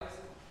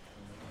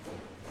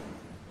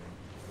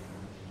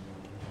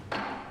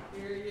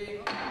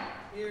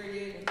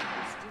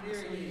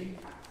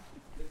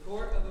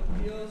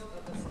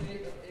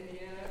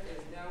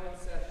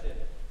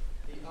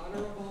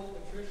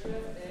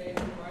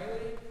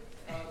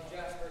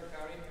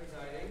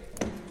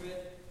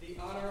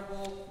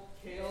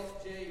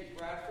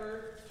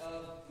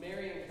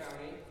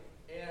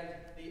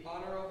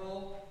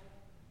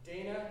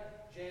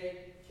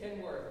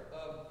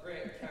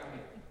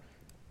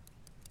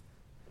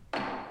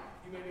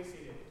You may be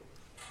seated.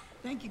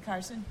 Thank you,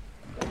 Carson.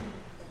 All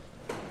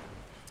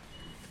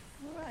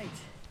right.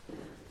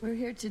 We're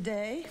here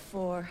today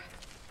for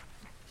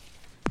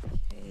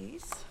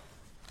case.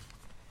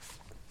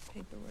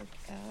 Paperwork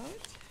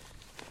out.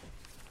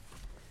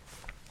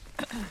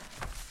 All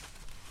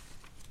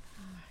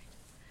right.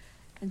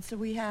 And so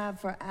we have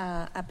for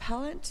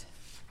appellant,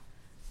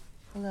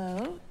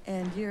 hello,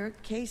 and you're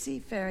Casey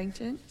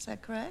Farrington, is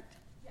that correct?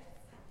 Yes.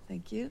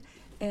 Thank you.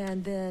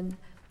 And then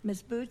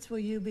Ms. Boots, will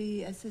you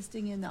be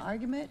assisting in the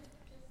argument?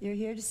 You're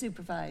here to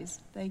supervise.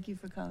 Thank you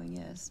for coming,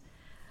 yes.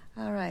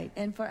 All right,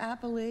 and for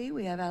appellee,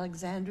 we have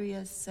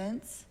Alexandria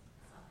Sense.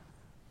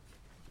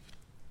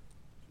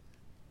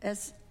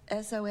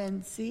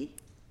 S-O-N-C?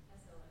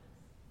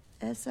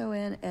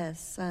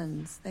 S-O-N-S,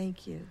 Sons,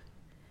 thank you.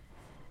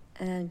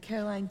 And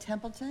Caroline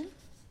Templeton?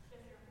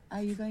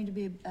 Are you going to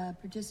be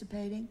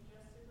participating?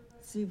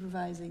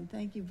 Supervising.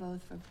 Thank you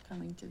both for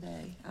coming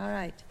today. All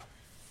right,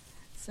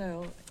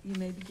 so you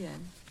may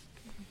begin.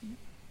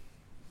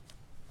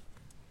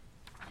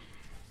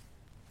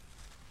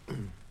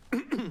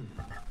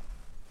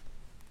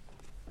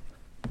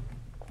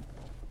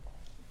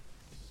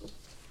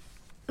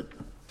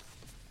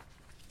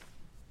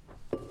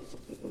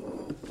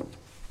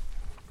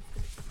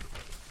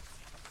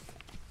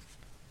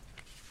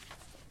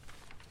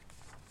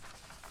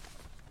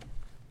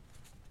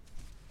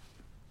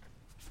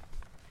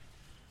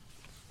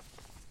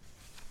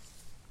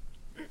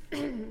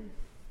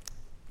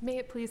 May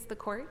it please the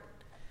court.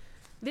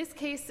 This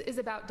case is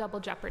about double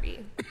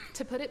jeopardy.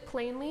 To put it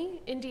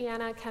plainly,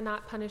 Indiana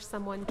cannot punish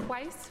someone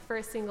twice for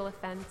a single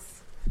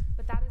offense,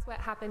 but that is what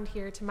happened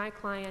here to my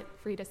client,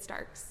 Freida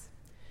Starks.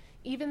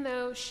 Even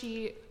though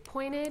she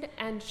pointed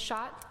and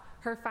shot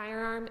her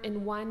firearm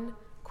in one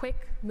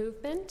quick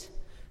movement,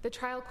 the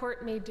trial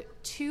court made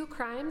 2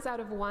 crimes out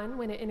of 1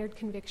 when it entered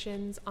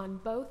convictions on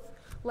both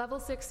level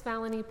 6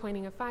 felony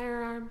pointing a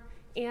firearm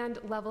and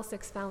level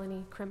 6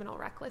 felony criminal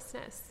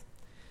recklessness.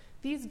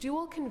 These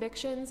dual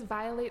convictions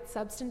violate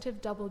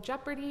substantive double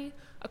jeopardy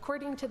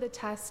according to the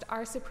test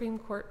our Supreme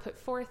Court put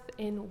forth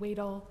in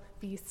Wadle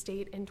v.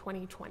 State in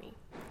 2020.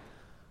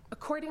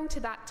 According to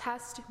that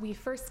test, we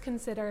first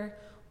consider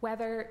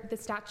whether the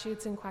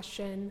statutes in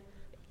question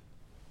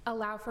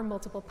allow for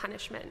multiple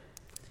punishment.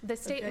 The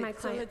state and my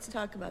client... So let's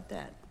talk about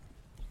that.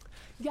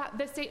 Yeah,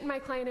 the state and my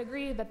client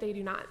agree that they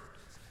do not.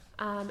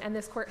 And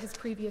this court has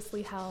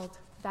previously held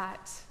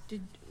that...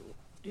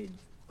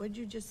 What did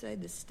you just say?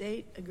 The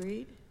state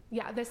agreed?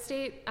 Yeah, the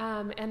state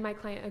and my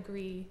client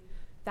agree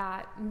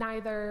that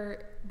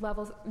neither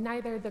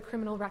the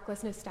criminal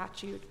recklessness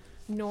statute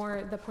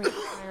nor the pointing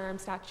firearm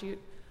statute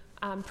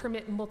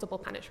permit multiple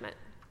punishment.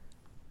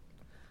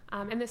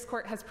 And this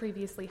court has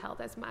previously held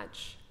as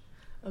much.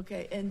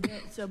 Okay, and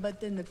then, but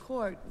then the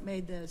court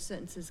made the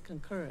sentences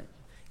concurrent.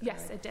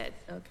 Yes, it did.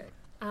 Okay.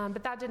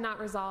 But that did not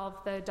resolve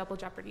the double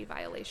jeopardy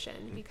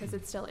violation because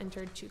it still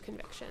entered 2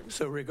 convictions.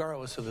 So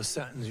regardless of the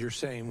sentence, you're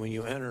saying when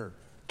you enter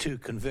 2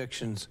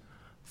 convictions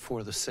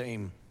for the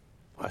same,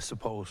 I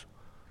suppose,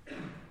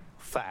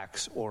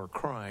 facts or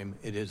crime,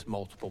 it is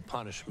multiple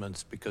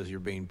punishments because you're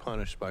being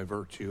punished by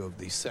virtue of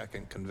the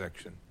second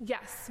conviction.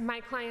 Yes,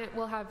 my client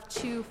will have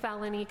 2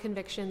 felony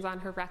convictions on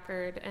her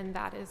record, and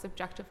that is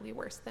objectively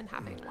worse than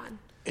having 1.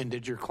 And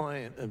did your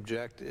client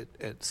object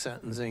at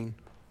sentencing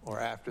or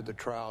after the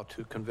trial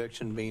to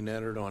conviction being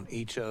entered on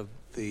each of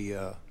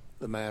the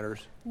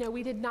matters? No,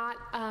 we did not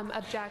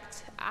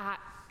object at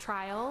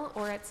trial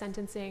or at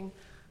sentencing.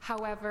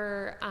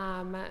 However,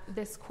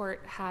 this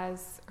court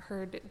has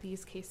heard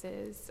these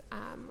cases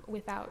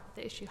without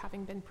the issue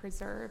having been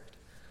preserved.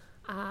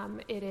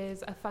 It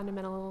is a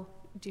fundamental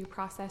due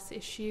process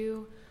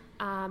issue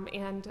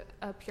and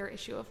a pure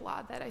issue of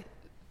law that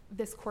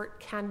this court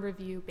can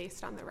review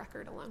based on the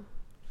record alone.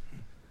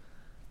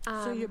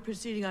 So you're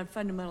proceeding on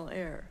fundamental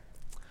error?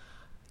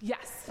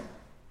 Yes.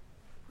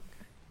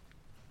 Okay.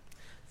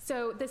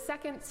 So the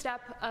second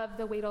step of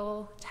the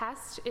Wadle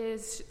test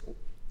is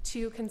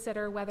to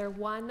consider whether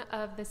one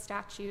of the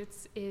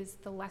statutes is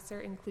the lesser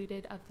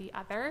included of the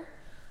other.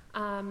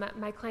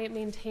 My client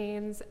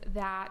maintains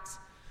that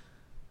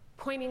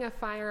pointing a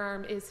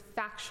firearm is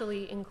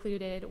factually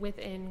included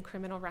within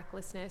criminal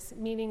recklessness,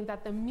 meaning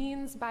that the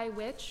means by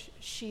which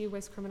she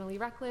was criminally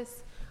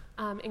reckless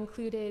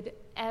included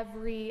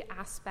every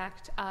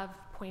aspect of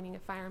pointing a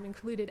firearm,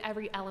 included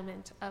every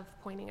element of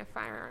pointing a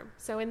firearm.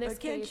 So in this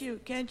case...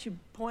 Can't you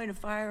point a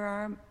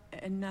firearm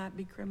and not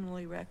be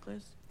criminally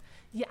reckless?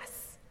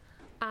 Yes.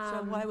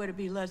 So why would it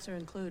be lesser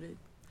included?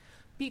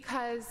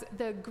 Because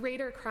the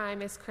greater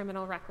crime is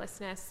criminal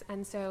recklessness,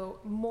 and so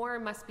more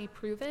must be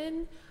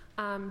proven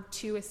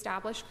to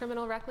establish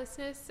criminal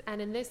recklessness.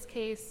 And in this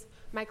case,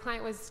 my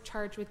client was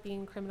charged with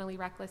being criminally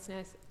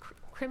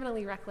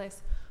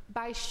reckless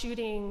by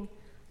shooting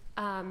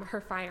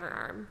her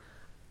firearm.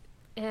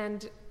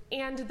 And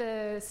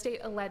the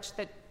state alleged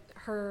that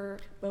her...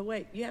 But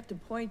wait, you have to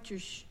point your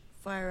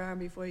firearm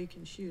before you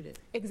can shoot it.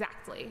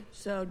 Exactly.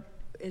 So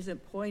is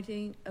it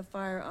pointing a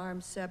firearm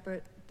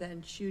separate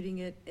than shooting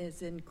it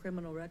as in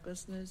criminal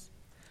recklessness?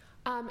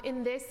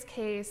 In this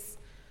case,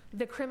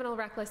 the criminal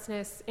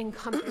recklessness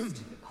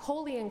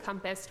wholly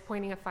encompassed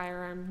pointing a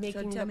firearm,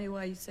 making. So tell me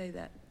why you say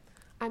that.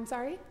 I'm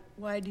sorry?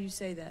 Why do you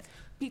say that?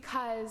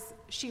 Because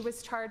she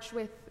was charged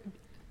with,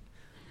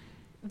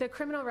 the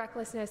criminal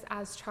recklessness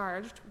as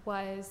charged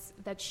was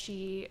that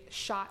she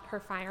shot her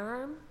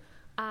firearm.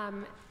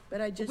 But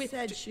I just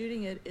said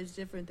shooting it is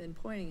different than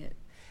pointing it.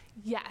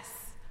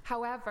 Yes.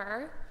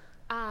 However,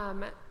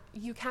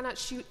 you cannot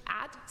shoot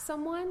at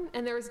someone,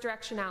 and there was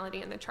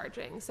directionality in the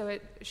charging. So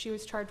she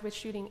was charged with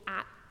shooting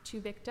at 2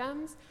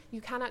 victims.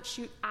 You cannot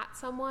shoot at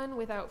someone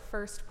without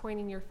first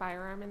pointing your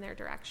firearm in their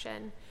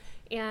direction.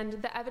 And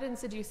the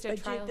evidence adduced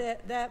at trial.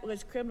 But that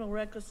was criminal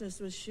recklessness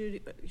was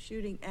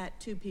shooting at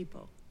 2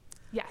 people.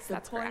 Yes,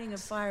 that's correct. The pointing a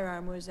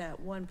firearm was at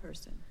 1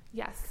 person.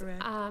 Yes.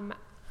 Correct.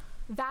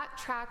 That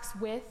tracks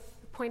with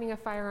pointing a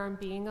firearm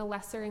being a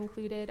lesser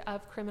included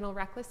of criminal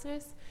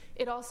recklessness.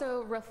 It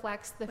also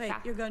reflects the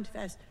fact. Wait, you're going too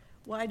fast.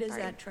 Why does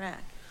that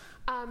track?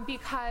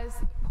 Because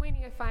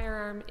pointing a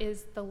firearm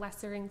is the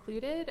lesser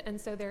included, and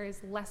so there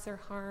is lesser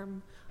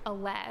harm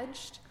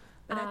alleged.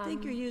 But I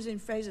think you're using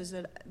phrases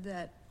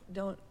that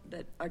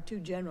are too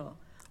general.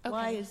 Okay.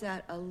 Why is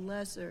that a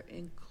lesser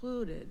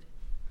included?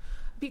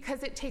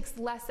 Because it takes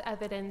less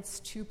evidence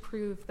to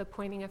prove the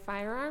pointing a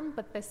firearm,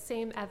 but the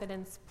same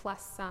evidence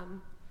plus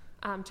some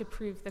to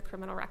prove the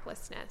criminal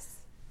recklessness.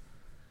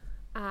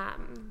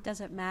 Does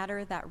it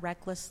matter that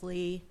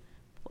recklessly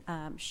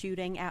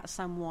shooting at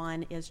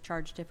someone is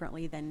charged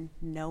differently than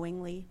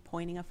knowingly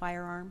pointing a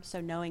firearm? So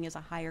knowing is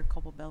a higher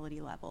culpability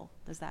level.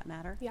 Does that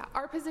matter? Yeah,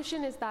 our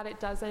position is that it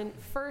doesn't.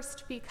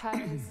 First,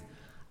 because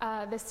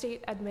the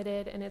state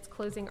admitted in its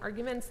closing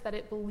arguments that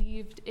it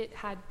believed it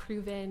had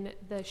proven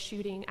the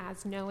shooting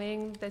as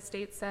knowing. The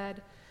state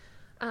said,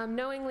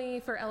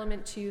 knowingly for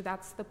element 2,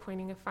 that's the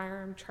pointing a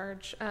firearm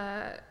charge.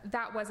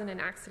 That wasn't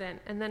an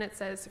accident. And then it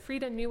says,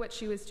 Freida knew what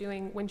she was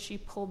doing when she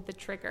pulled the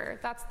trigger.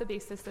 That's the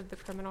basis of the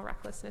criminal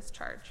recklessness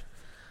charge.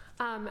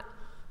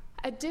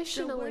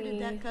 Additionally. So where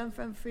did that come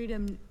from,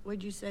 Freedom?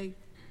 Would you say,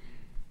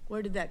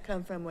 where did that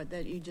come from, what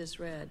that you just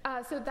read?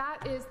 So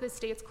that is the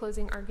state's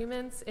closing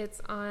arguments. It's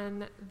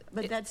on.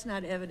 But that's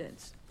not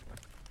evidence.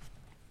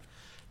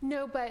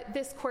 No, but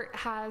this court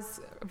has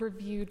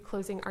reviewed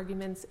closing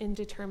arguments in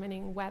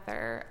determining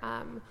whether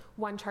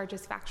one charge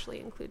is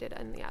factually included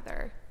in the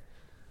other.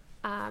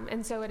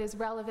 And so it is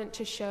relevant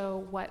to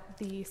show what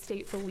the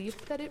state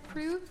believed that it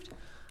proved.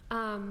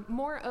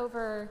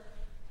 Moreover,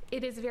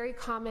 it is very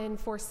common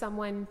for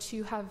someone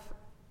to have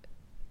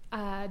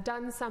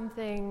done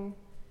something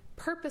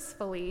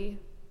purposefully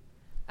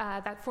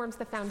that forms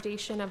the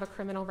foundation of a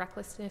criminal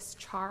recklessness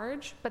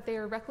charge, but they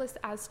are reckless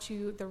as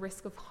to the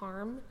risk of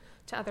harm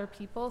to other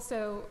people.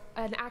 So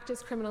an act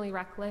is criminally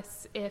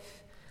reckless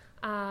if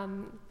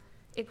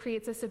it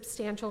creates a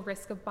substantial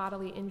risk of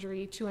bodily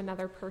injury to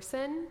another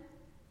person.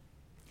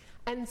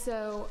 And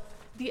so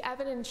the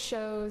evidence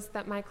shows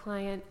that my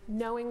client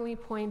knowingly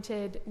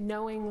pointed,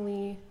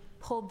 knowingly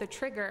pulled the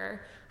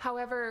trigger,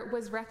 however,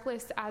 was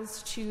reckless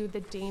as to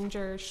the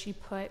danger she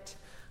put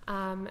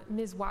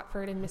Ms.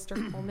 Watford and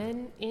Mr.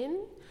 Coleman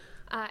in.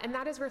 And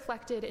that is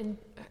reflected in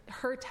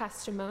her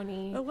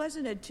testimony. But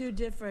wasn't it 2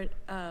 different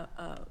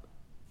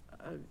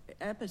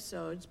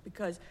episodes?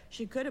 Because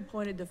she could have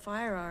pointed the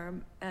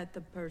firearm at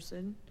the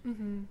person,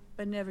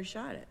 but never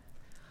shot it.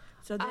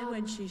 So then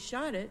when she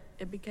shot it,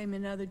 it became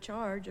another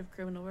charge of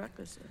criminal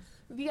recklessness.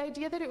 The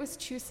idea that it was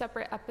 2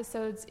 separate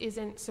episodes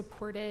isn't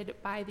supported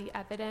by the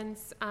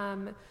evidence.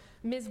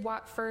 Ms.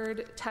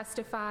 Watford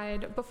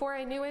testified, before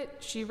I knew it,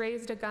 she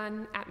raised a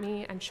gun at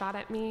me and shot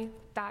at me.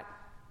 That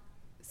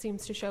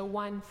seems to show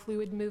one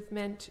fluid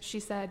movement. She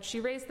said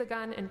she raised the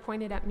gun and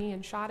pointed at me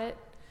and shot it.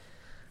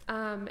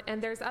 And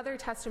there's other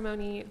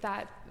testimony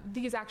that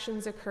these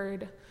actions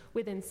occurred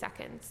within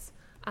seconds,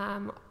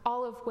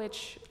 all of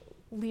which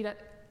lead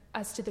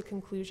us to the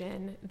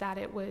conclusion that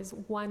it was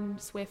one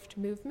swift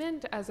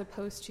movement as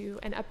opposed to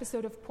an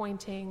episode of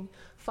pointing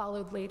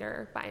followed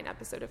later by an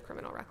episode of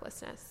criminal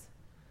recklessness.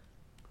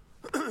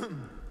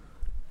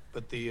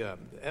 But the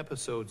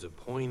episodes of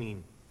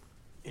pointing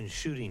and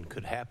shooting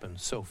could happen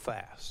so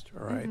fast,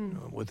 all right?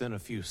 Within a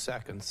few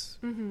seconds,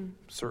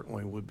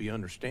 certainly would be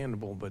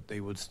understandable, but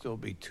they would still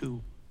be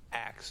 2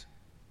 acts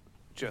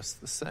just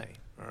the same,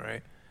 all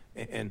right?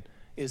 And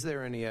is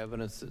there any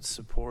evidence that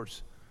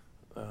supports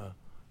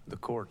the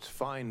court's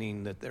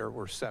finding that there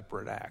were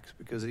separate acts?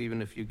 Because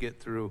even if you get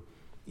through,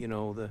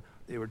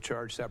 they were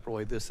charged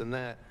separately, this and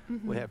that,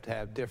 we have to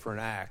have different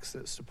acts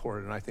that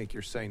support it. And I think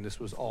you're saying this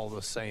was all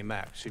the same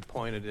act. She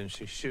pointed and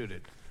she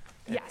shooted.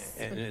 Yes.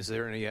 And is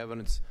there any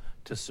evidence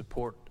to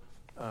support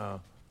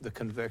the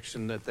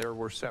conviction that there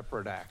were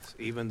separate acts,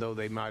 even though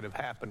they might have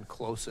happened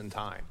close in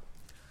time?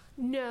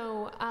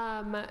 No,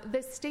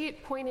 the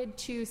state pointed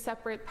to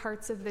separate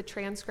parts of the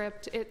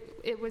transcript.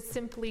 It was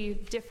simply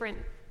different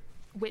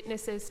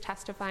witnesses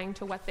testifying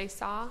to what they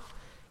saw.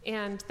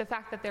 And the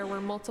fact that there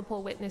were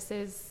multiple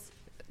witnesses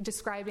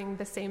describing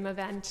the same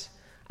event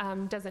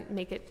doesn't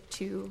make it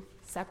 2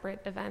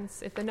 separate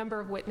events. If the number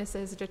of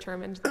witnesses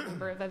determined the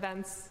number of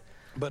events,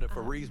 But if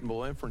a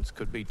reasonable inference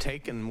could be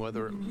taken,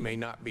 whether it may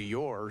not be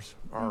yours,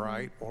 all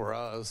right, or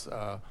us,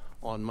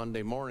 on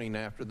Monday morning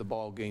after the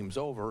ball game's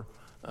over,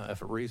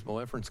 if a reasonable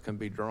inference can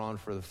be drawn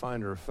for the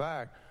finder of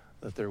fact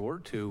that there were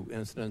 2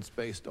 incidents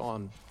based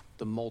on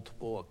the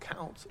multiple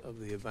accounts of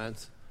the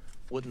events,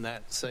 wouldn't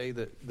that say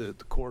that the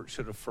court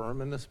should affirm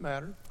in this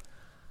matter?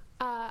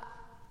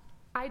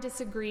 I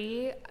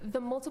disagree. The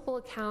multiple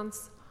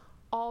accounts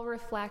all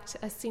reflect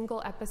a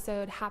single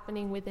episode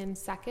happening within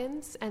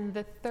seconds, and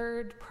the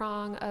third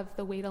prong of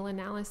the Wadle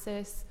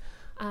analysis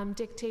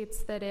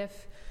dictates that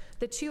if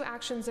the 2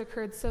 actions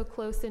occurred so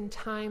close in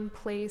time,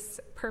 place,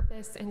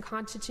 purpose, and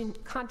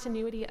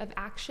continuity of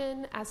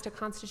action as to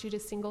constitute a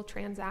single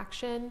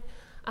transaction,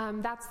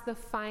 that's the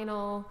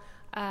final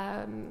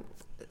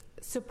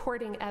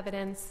supporting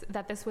evidence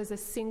that this was a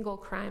single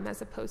crime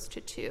as opposed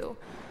to 2.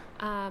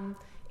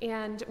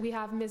 And we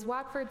have Ms.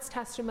 Watford's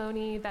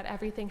testimony that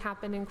everything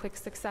happened in quick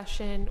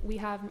succession. We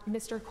have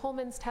Mr.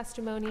 Coleman's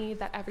testimony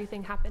that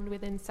everything happened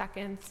within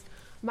seconds.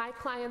 My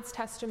client's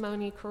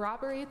testimony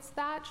corroborates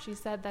that. She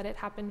said that it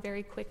happened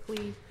very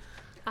quickly.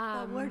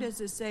 Where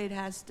does it say it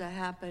has to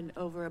happen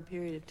over a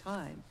period of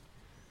time?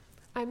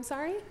 I'm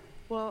sorry?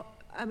 Well,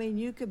 I mean,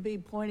 you could be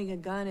pointing a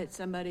gun at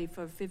somebody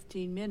for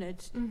 15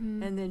 minutes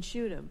and then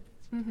shoot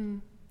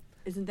them.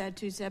 Isn't that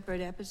 2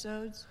 separate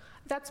episodes?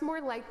 That's more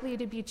likely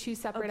to be 2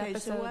 separate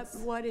episodes. So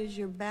what is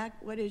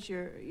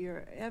your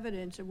your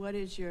evidence, or what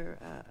is your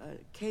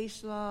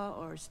case law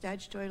or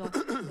statutory law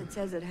that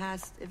says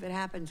if it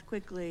happens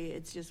quickly,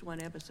 it's just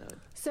 1 episode?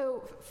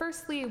 So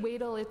firstly,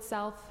 Wadle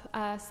itself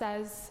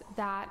says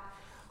that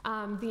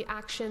the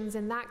actions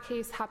in that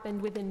case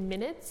happened within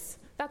minutes.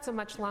 That's a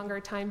much longer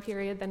time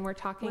period than we're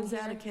talking here. Was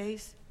that a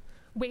case?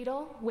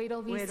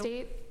 Wadle v.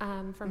 State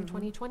from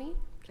 2020.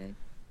 Okay.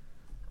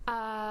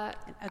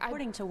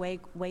 According to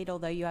Wadle,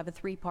 though, you have a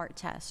 3-part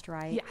test,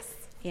 right? Yes.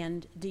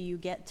 And do you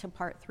get to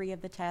part 3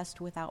 of the test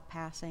without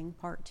passing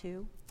part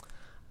 2?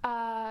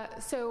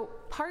 So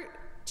part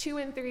 2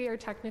 and 3 are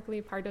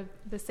technically part of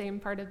the same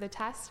part of the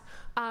test,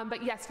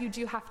 but yes, you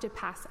do have to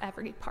pass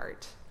every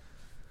part.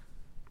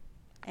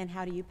 And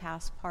how do you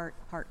pass part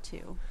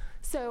 2?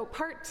 So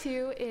part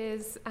 2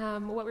 is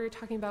what we were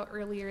talking about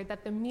earlier,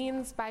 that the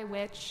means by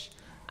which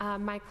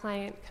my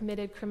client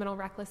committed criminal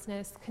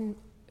recklessness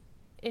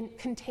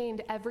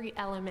contained every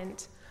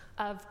element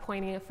of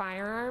pointing a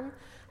firearm.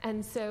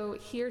 And so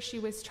here she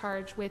was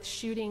charged with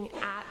shooting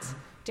at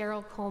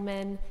Daryl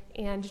Coleman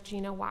and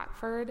Gina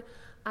Watford.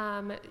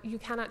 You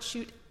cannot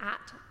shoot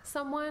at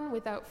someone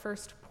without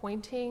first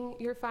pointing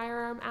your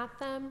firearm at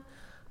them.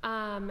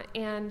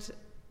 And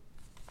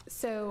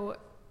so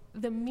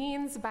the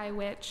means by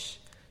which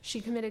she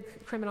committed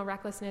criminal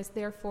recklessness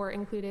therefore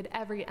included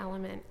every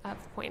element of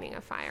pointing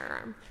a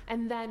firearm.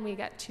 And then we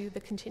get to the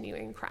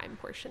continuing crime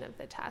portion of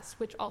the test,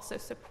 which also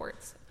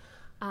supports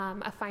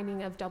a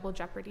finding of double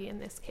jeopardy in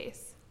this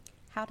case.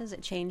 How does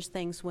it change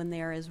things when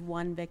there is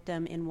 1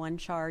 victim in one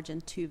charge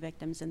and 2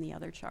 victims in the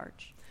other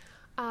charge?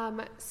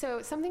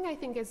 So something I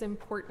think is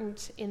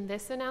important in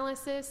this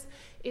analysis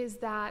is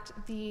that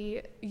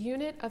the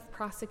unit of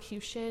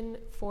prosecution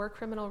for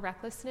criminal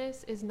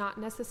recklessness is not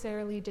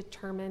necessarily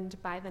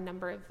determined by the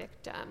number of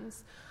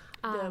victims.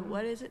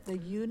 What is it? The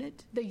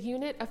unit? The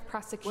unit of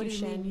prosecution. What do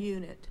you mean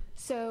unit?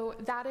 So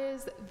that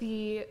is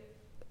the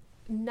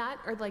nut,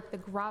 or like the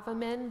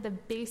gravamen, the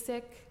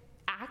basic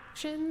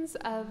actions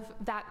of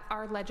that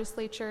our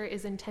legislature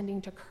is intending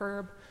to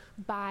curb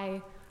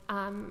by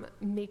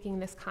making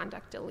this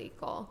conduct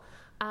illegal.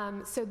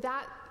 So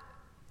that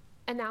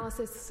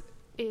analysis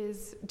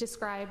is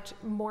described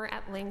more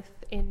at length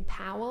in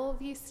Powell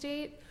v.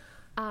 State,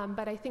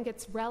 but I think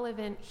it's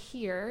relevant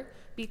here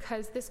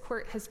because this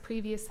court has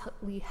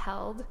previously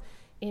held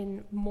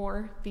in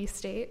Moore v.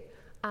 State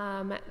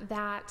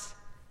that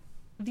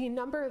the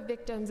number of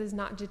victims is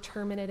not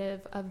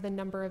determinative of the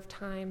number of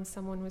times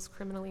someone was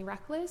criminally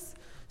reckless.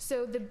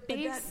 So the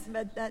base...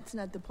 But that's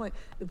not the point.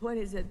 The point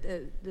is that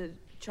the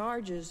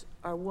charges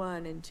are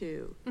 1 and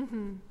 2.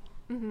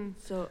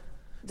 So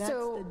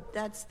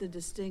that's the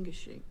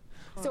distinguishing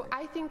part. So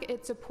I think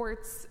it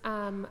supports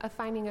a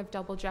finding of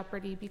double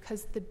jeopardy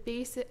because the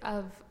base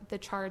of the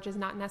charge is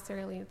not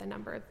necessarily the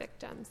number of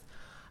victims.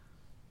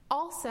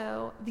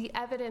 Also, the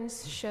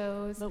evidence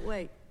shows... But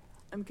wait,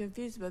 I'm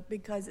confused about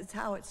because it's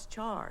how it's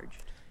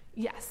charged.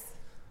 Yes.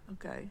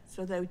 Okay,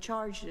 so they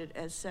charged it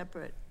as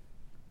separate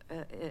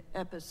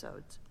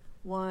episodes,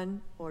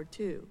 1 or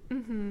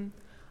 2.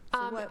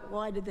 So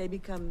why did they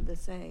become the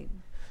same?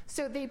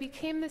 So they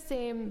became the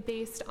same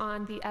based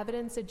on the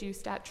evidence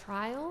adduced at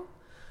trial,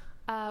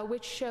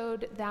 which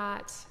showed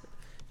that,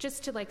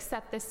 just to like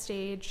set the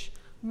stage,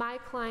 my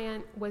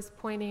client was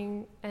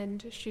pointing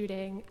and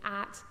shooting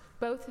at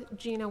both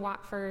Gina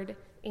Watford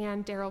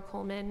and Daryl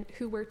Coleman,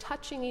 who were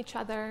touching each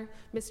other.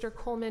 Mr.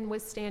 Coleman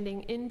was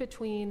standing in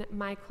between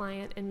my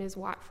client and Ms.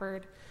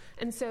 Watford.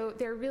 And so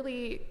there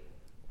really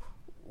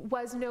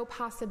was no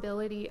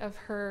possibility of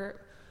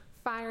her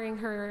firing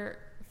her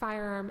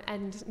firearm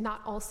and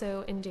not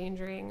also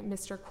endangering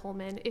Mr.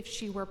 Coleman if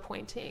she were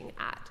pointing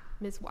at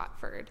Ms.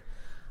 Watford.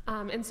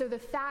 And so the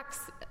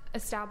facts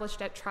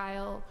established at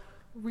trial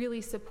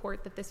really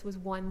support that this was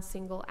one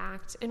single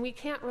act. And we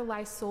can't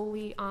rely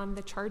solely on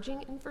the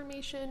charging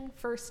information,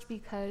 first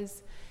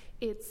because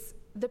it's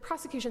the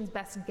prosecution's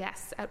best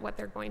guess at what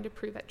they're going to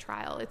prove at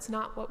trial. It's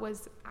not what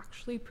was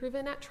actually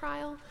proven at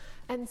trial.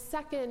 And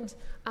second,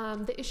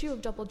 the issue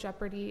of double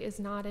jeopardy is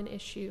not an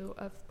issue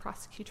of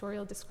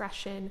prosecutorial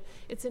discretion.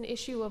 It's an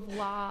issue of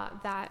law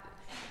that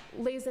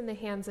lays in the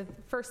hands of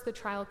first the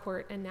trial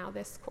court and now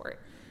this court.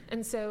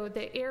 And so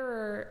the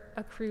error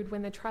accrued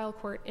when the trial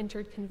court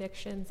entered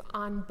convictions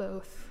on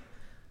both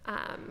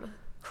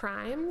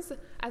crimes,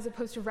 as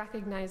opposed to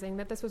recognizing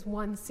that this was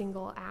one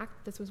single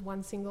act, this was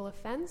one single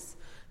offense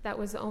that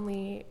was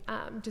only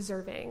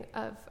deserving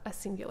of a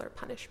singular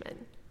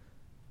punishment.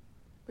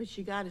 But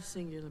she got a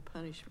singular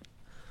punishment.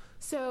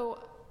 So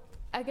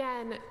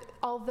again,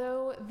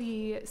 although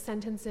the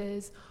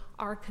sentences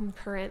are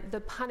concurrent,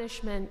 the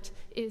punishment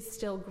is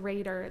still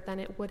greater than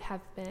it would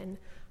have been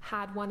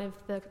had one of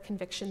the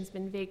convictions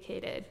been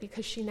vacated,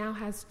 because she now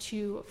has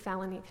 2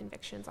 felony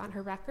convictions on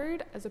her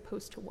record as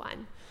opposed to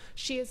 1.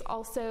 She is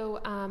also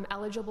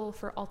eligible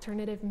for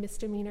alternative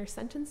misdemeanor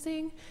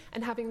sentencing,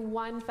 and having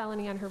 1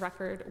 felony on her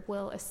record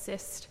will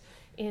assist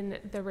in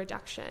the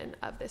reduction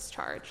of this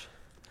charge.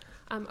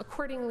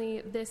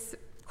 Accordingly, this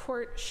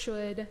court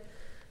should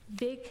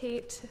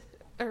vacate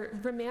or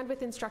remand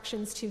with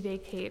instructions to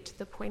vacate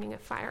the pointing a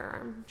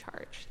firearm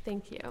charge.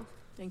 Thank you.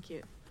 Thank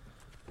you.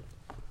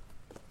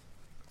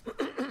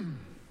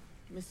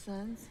 Ms.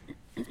 Sons?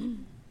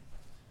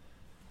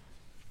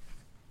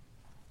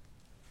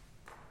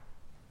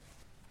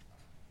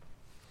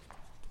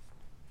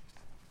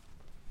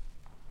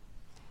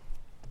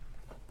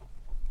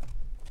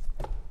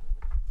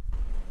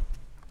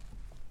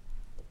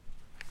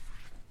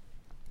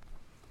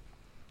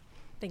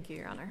 Thank you,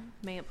 Your Honor.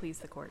 May it please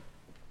the court.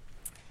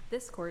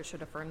 This court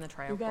should affirm the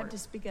trial You court. got to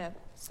speak up.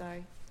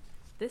 Sorry.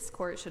 This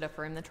court should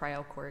affirm the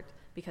trial court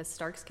because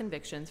Starks'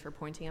 convictions for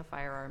pointing a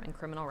firearm and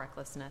criminal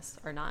recklessness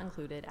are not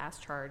included as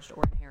charged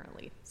or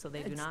inherently, so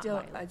they do not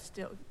violate.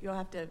 You'll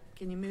have to,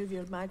 can you move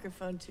your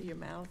microphone to your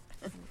mouth?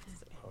 I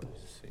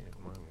was just seeing if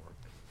mine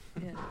worked.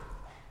 Yeah.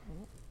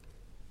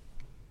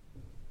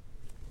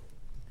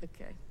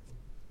 Okay.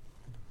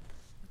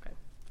 Okay.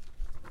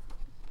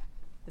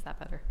 Is that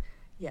better?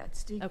 Yeah,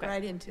 speak Okay.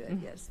 right into it.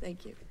 Yes,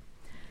 thank you.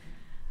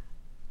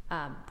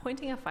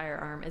 Pointing a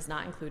firearm is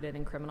not included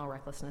in criminal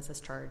recklessness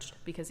as charged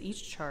because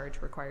each charge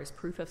requires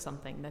proof of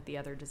something that the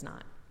other does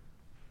not.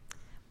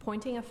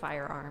 Pointing a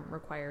firearm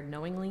required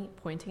knowingly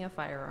pointing a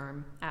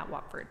firearm at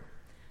Watford.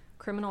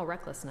 Criminal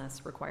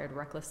recklessness required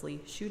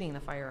recklessly shooting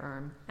the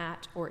firearm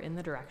at or in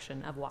the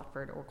direction of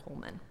Watford or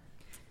Coleman.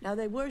 Now,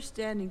 they were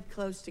standing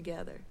close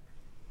together.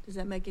 Does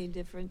that make any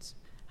difference?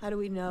 How do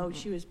we know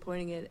she was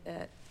pointing it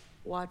at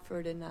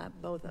Watford and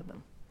not both of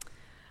them?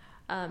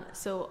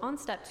 So on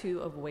step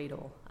 2 of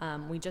Wadle,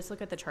 we just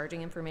look at the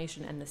charging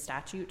information and the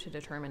statute to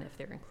determine if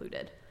they're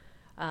included.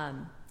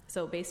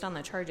 So based on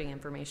the charging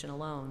information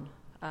alone,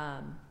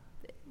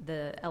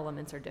 the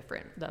elements are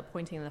different. The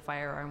pointing of the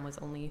firearm was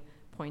only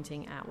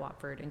pointing at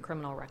Watford, and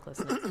criminal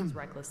recklessness was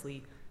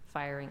recklessly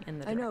firing in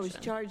the direction. I know it was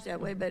charged that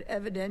way, but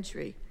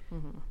evidentiary,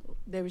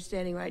 they were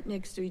standing right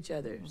next to each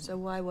other. So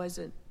why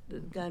wasn't the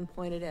gun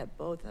pointed at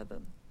both of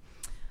them?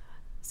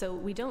 So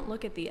we don't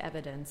look at the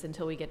evidence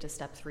until we get to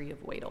step 3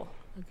 of Wadle.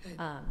 Okay.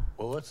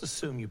 Well, let's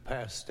assume you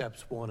passed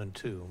steps 1 and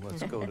 2, and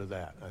let's go to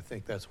that. I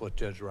think that's what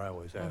Judge Ryle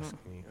was asking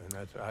you, and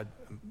that's I'm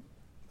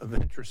of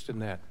interest in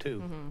that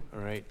too. All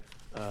right.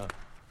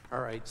 All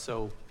right.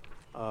 So,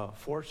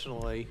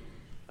 fortunately,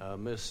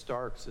 Ms.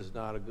 Starks is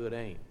not a good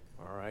aim.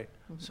 All right.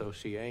 So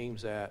she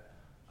aims at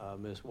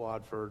Ms.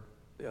 Watford.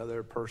 The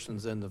other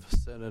person's in the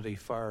vicinity,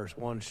 fires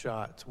 1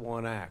 shot. It's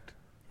 1 act.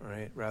 All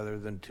right, rather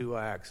than 2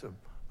 acts of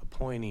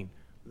pointing,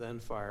 then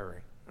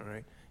firing. All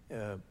right.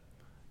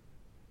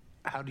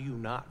 How do you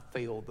not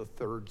fail the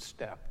 3rd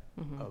step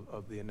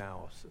of the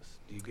analysis?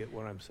 Do you get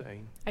what I'm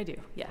saying? I do,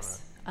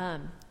 yes. Right.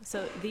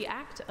 So the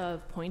act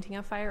of pointing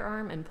a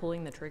firearm and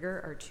pulling the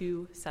trigger are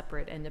 2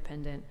 separate,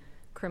 independent,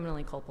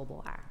 criminally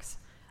culpable acts.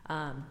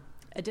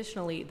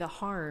 Additionally, the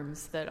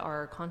harms that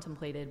are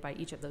contemplated by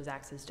each of those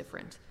acts is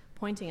different.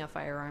 Pointing a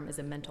firearm is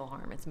a mental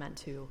harm. It's meant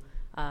to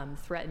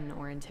threaten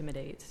or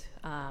intimidate,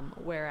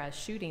 whereas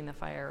shooting the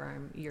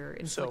firearm, you're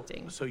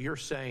inflicting. So you're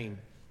saying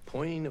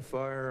pointing the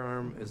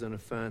firearm is an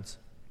offense,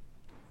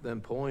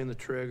 then pulling the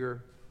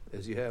trigger,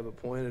 as you have it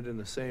pointed in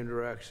the same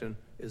direction,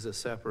 is a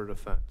separate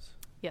offense?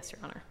 Yes, Your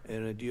Honor.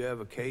 And do you have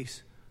a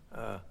case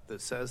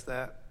that says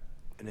that,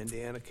 an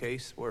Indiana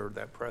case where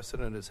that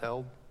precedent is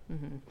held?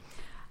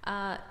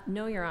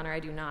 No, Your Honor, I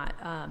do not.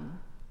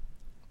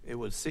 It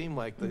would seem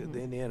like the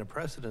Indiana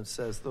precedent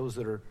says those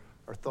that are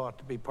thought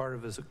to be part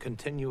of as a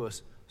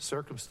continuous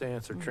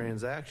circumstance or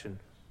transaction,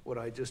 what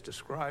I just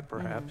described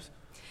perhaps,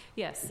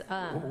 yes,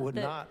 would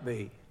not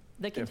be.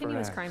 The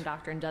continuous crime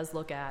doctrine does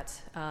look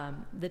at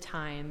the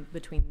time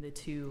between the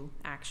 2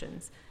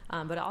 actions,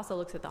 but it also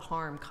looks at the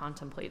harm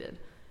contemplated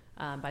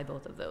by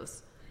both of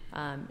those.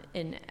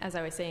 And as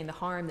I was saying, the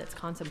harm that's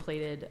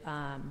contemplated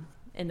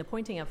in the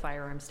pointing a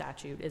firearm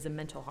statute is a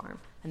mental harm,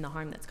 and the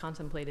harm that's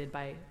contemplated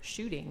by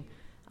shooting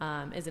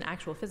is an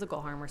actual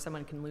physical harm where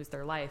someone can lose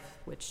their life,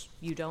 which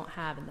you don't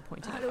have in the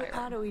pointing a firearm.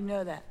 How do we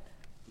know that?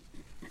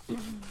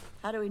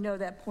 How do we know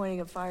that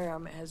pointing a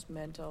firearm has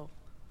mental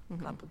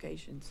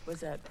complications? Was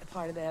that a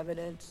part of the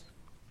evidence?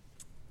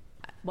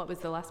 What was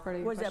the last part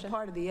of your Was question? that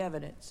part of the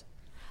evidence?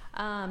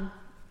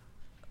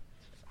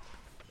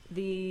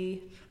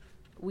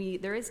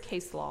 There is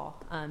case law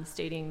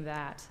stating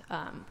that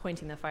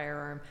pointing the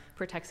firearm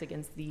protects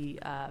against the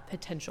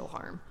potential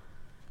harm.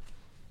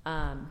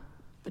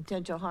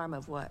 Potential harm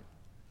of what?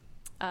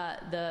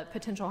 The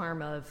potential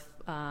harm of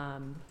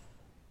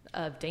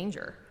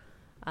danger,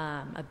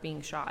 of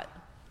being shot.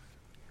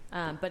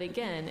 But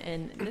again,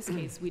 in this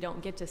case, we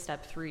don't get to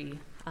step 3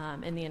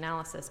 in the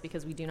analysis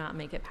because we do not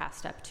make it past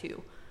step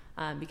 2,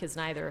 because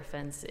neither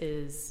offense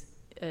is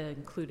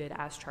included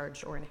as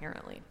charged or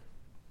inherently.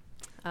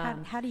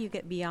 How do you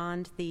get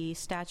beyond the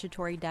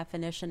statutory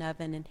definition of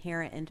an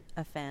inherent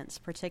offense,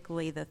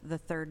 particularly the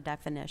third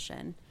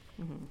definition?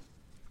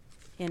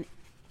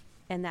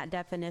 And that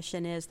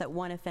definition is that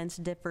one offense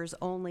differs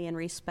only in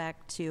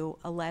respect to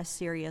a less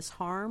serious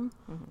harm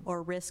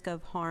or risk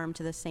of harm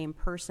to the same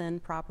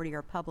person, property,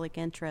 or public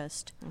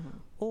interest,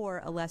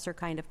 or a lesser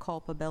kind of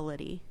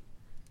culpability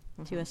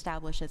to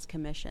establish its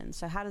commission.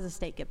 So how does the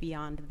state get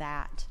beyond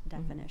that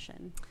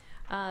definition?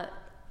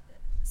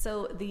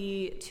 So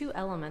the two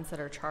elements that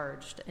are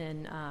charged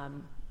in,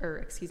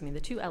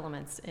 the two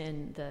elements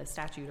in the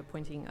statute of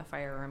pointing a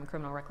firearm,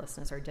 criminal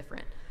recklessness, are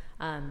different.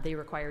 They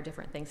require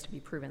different things to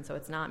be proven. So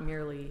it's not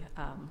merely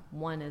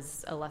one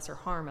is a lesser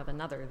harm of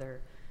another.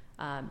 They're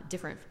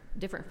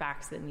different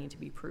facts that need to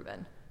be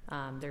proven.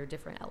 They're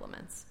different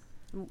elements.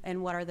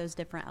 And what are those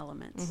different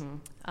elements?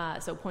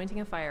 So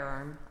pointing a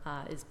firearm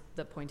is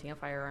the pointing a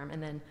firearm,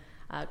 and then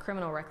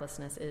criminal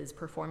recklessness is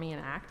performing an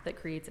act that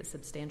creates a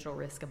substantial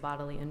risk of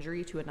bodily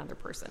injury to another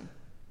person.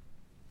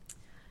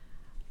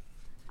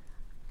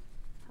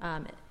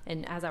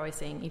 And as I was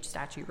saying, each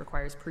statute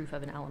requires proof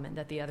of an element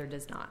that the other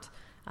does not.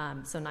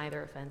 So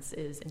neither offense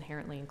is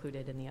inherently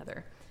included in the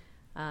other.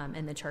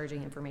 And the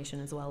charging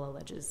information as well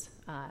alleges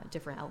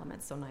different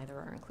elements, so neither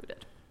are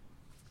included.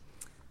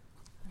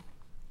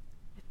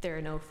 If there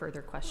are no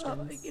further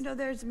questions. Well,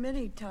 there's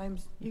many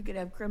times you could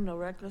have criminal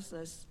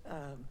recklessness.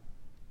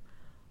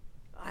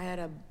 I had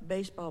a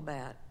baseball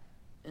bat,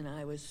 and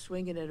I was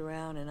swinging it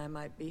around, and I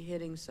might be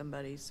hitting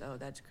somebody, so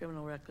that's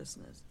criminal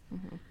recklessness.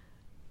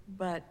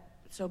 But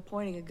so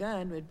pointing a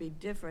gun would be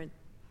different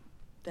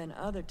than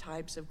other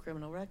types of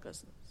criminal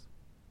recklessness.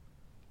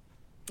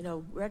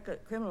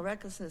 Criminal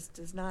recklessness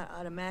does not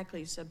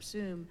automatically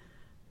subsume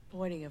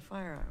pointing a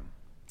firearm.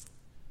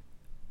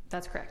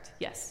 That's correct,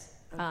 yes.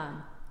 Okay.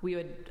 We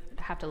would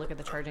have to look at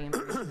the charging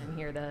information, and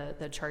here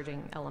the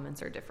charging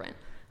elements are different.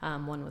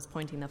 One was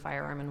pointing the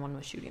firearm, and one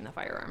was shooting the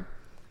firearm.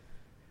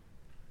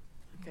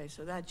 Okay,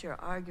 so that's your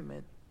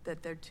argument,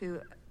 that they're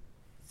two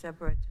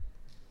separate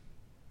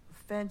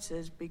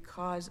offenses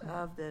because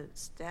of the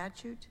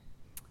statute?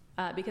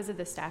 Because of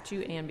the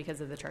statute and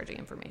because of the charging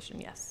information,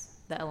 yes.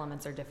 The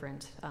elements are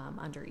different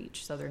under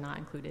each, so they're not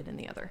included in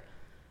the other.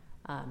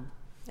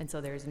 And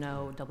so there's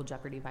no double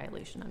jeopardy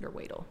violation under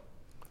Wadle.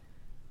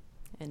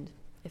 And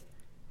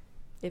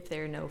if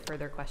there are no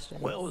further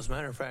questions. Well, as a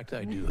matter of fact,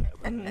 I do have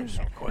an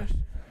additional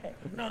question.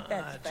 Not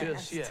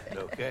just yet,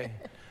 okay?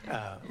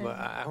 But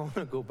I want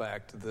to go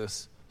back to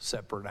this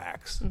separate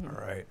acts, all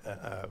right,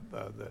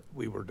 that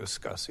we were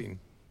discussing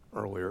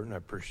earlier, and I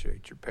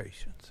appreciate your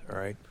patience, all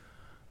right?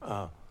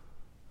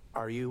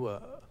 Are you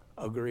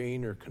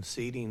agreeing or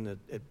conceding that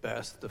at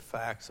best the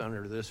facts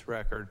under this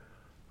record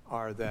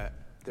are that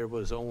there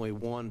was only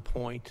 1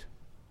 point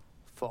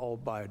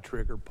followed by a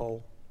trigger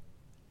pull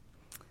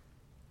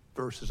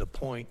versus a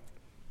point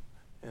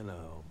and a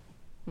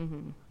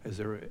is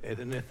there,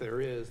 and if there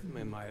is,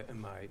 in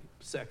my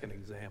second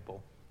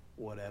example,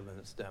 what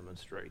evidence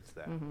demonstrates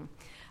that?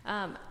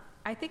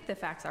 I think the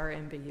facts are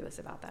ambiguous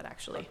about that,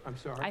 actually. I'm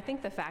sorry? I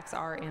think the facts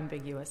are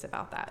ambiguous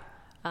about that.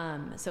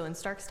 So in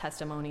Starks'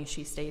 testimony,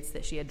 she states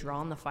that she had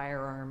drawn the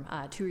firearm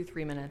 2 or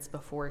 3 minutes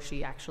before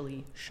she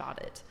actually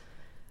shot it.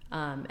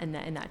 And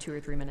that in that 2 or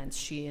 3 minutes,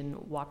 she and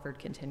Watford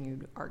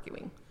continued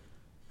arguing.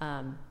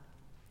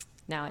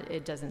 Now,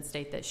 it doesn't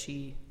state that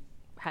she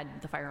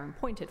had the firearm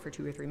pointed for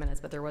 2 or 3 minutes,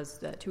 but there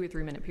was a 2 or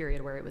 3 minute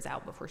period where it was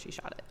out before she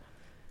shot it.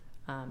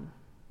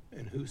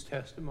 And whose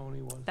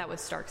testimony was that?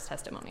 Was Starks'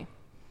 testimony.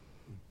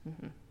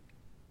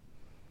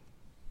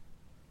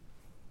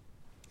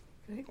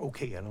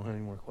 Okay, I don't have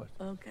any more questions.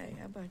 Okay,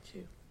 how about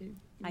you?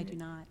 I do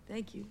not.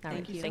 Thank you. All right,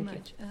 Thank you so thank you.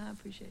 much. I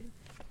appreciate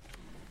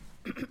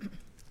it.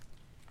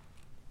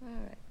 All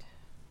right.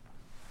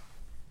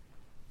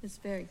 Ms.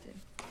 Farrington.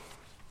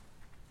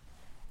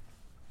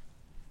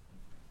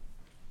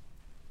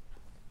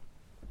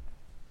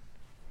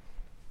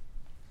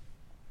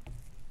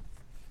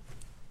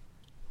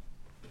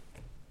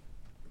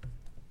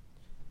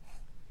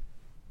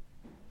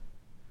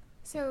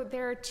 So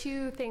there are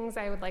 2 things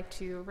I would like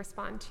to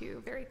respond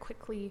to very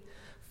quickly.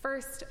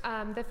 First,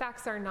 the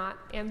facts are not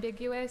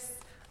ambiguous.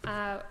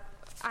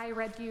 I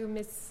read you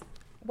Ms.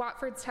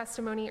 Watford's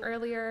testimony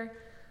earlier.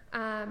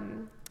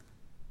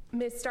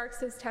 Ms.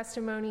 Starks'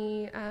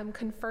 testimony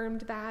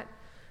confirmed that.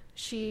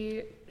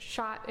 She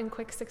shot in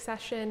quick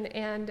succession,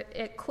 and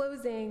at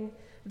closing,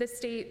 the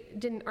state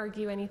didn't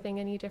argue anything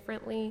any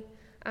differently.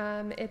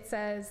 It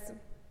says,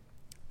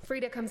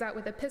 Freida comes out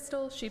with a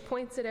pistol, she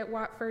points it at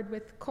Watford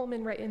with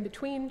Coleman right in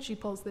between, she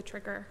pulls the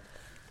trigger.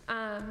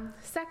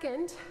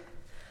 Second,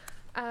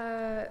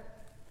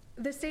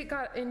 the state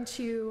got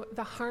into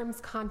the harms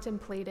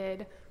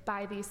contemplated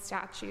by these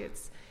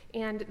statutes.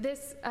 And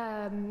this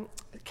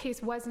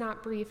case was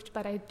not briefed,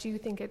 but I do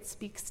think it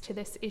speaks to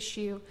this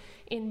issue.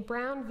 In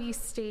Brown v.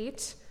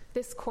 State,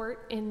 this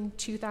court in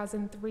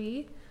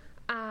 2003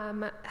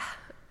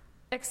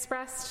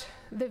 expressed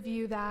the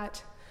view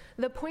that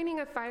the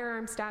pointing a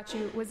firearm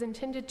statute was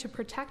intended to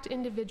protect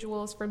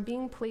individuals from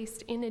being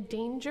placed in a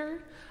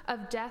danger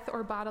of death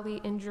or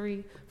bodily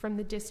injury from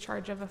the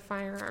discharge of a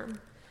firearm.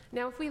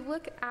 Now, if we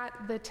look at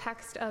the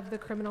text of the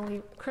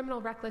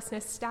criminal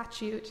recklessness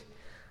statute,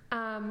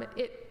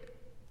 it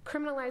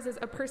criminalizes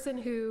a person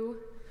who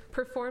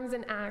performs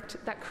an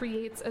act that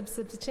creates a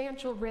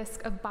substantial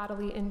risk of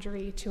bodily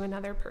injury to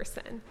another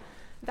person.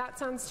 That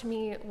sounds to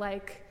me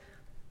like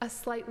a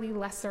slightly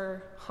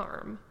lesser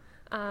harm,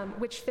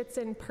 which fits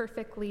in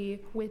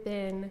perfectly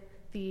within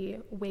the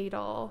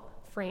Wadle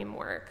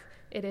framework.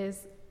 It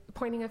is,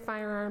 pointing a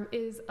firearm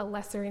is a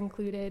lesser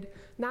included,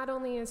 not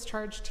only is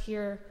charged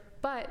here,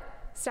 but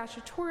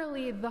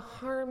statutorily, the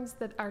harms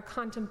that are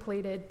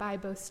contemplated by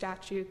both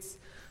statutes,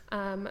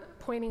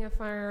 pointing a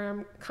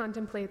firearm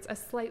contemplates a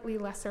slightly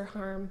lesser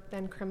harm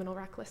than criminal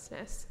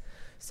recklessness.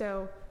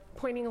 So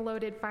pointing a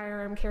loaded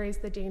firearm carries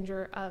the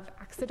danger of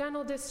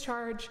accidental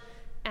discharge,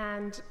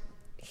 and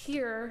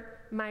here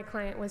my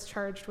client was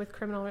charged with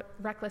criminal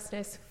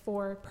recklessness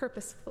for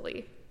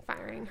purposefully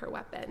firing her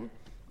weapon.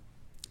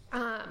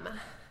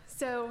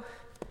 So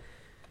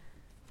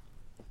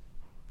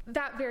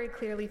that very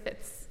clearly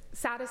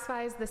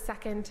satisfies the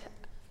second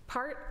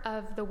part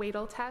of the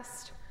Wadle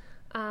test.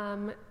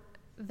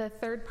 The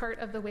third part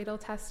of the Wadle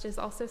test is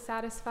also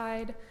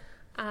satisfied.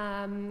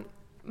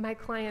 My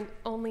client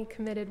only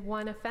committed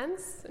one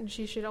offense, and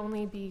she should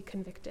only be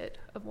convicted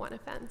of one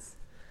offense.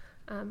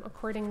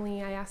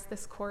 Accordingly, I ask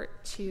this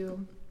court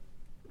to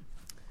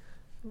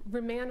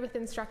remand with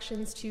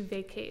instructions to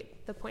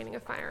vacate the pointing a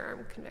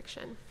firearm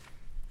conviction.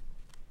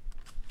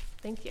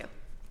 Thank you.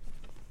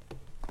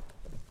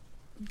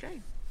 Okay.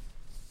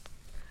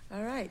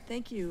 All right,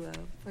 thank you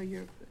for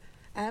your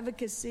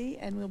advocacy,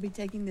 and we'll be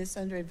taking this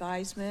under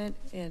advisement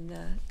and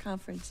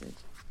conferences.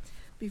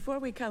 Before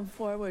we come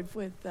forward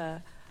with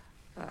a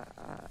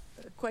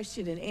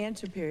question and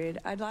answer period,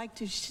 I'd like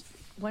to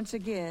once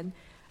again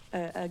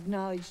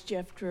acknowledge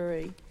Jeff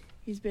Drury.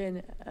 He's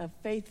been a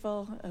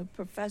faithful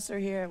professor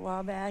here at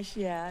Wabash,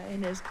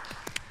 and has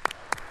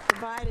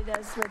provided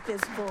us with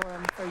this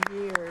forum for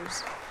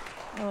years.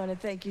 I want to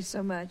thank you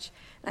so much.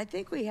 I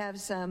think we have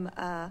some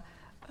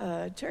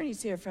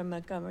attorneys here from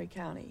Montgomery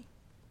County.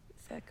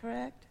 Is that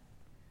correct?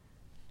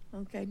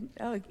 Okay.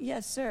 Oh,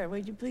 yes, sir.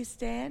 Would you please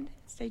stand?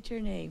 State your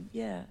name.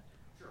 Yeah.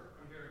 Sure.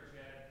 I'm Derek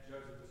Chad,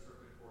 judge of the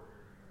circuit court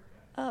here in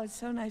Montgomery County. Oh, it's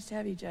so nice to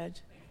have you,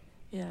 Judge.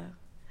 Yeah.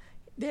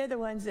 They're the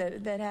ones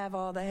that have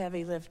all the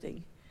heavy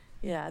lifting.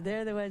 Yeah,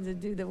 they're the ones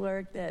that do the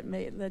work that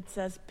lets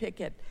us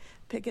picket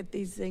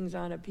these things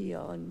on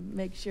appeal and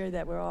make sure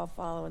that we're all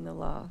following the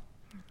law.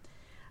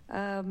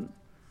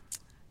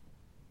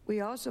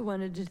 We also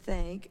wanted to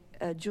thank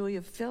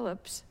Julia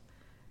Phillips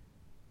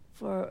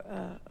for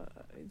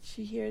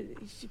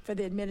for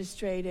the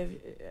administrator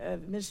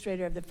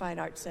of the Fine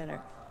Arts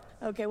Center.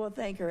 Okay, we'll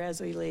thank her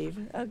as we leave.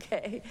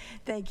 Okay,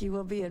 thank you.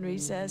 We'll be in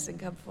recess and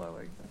come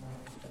forward.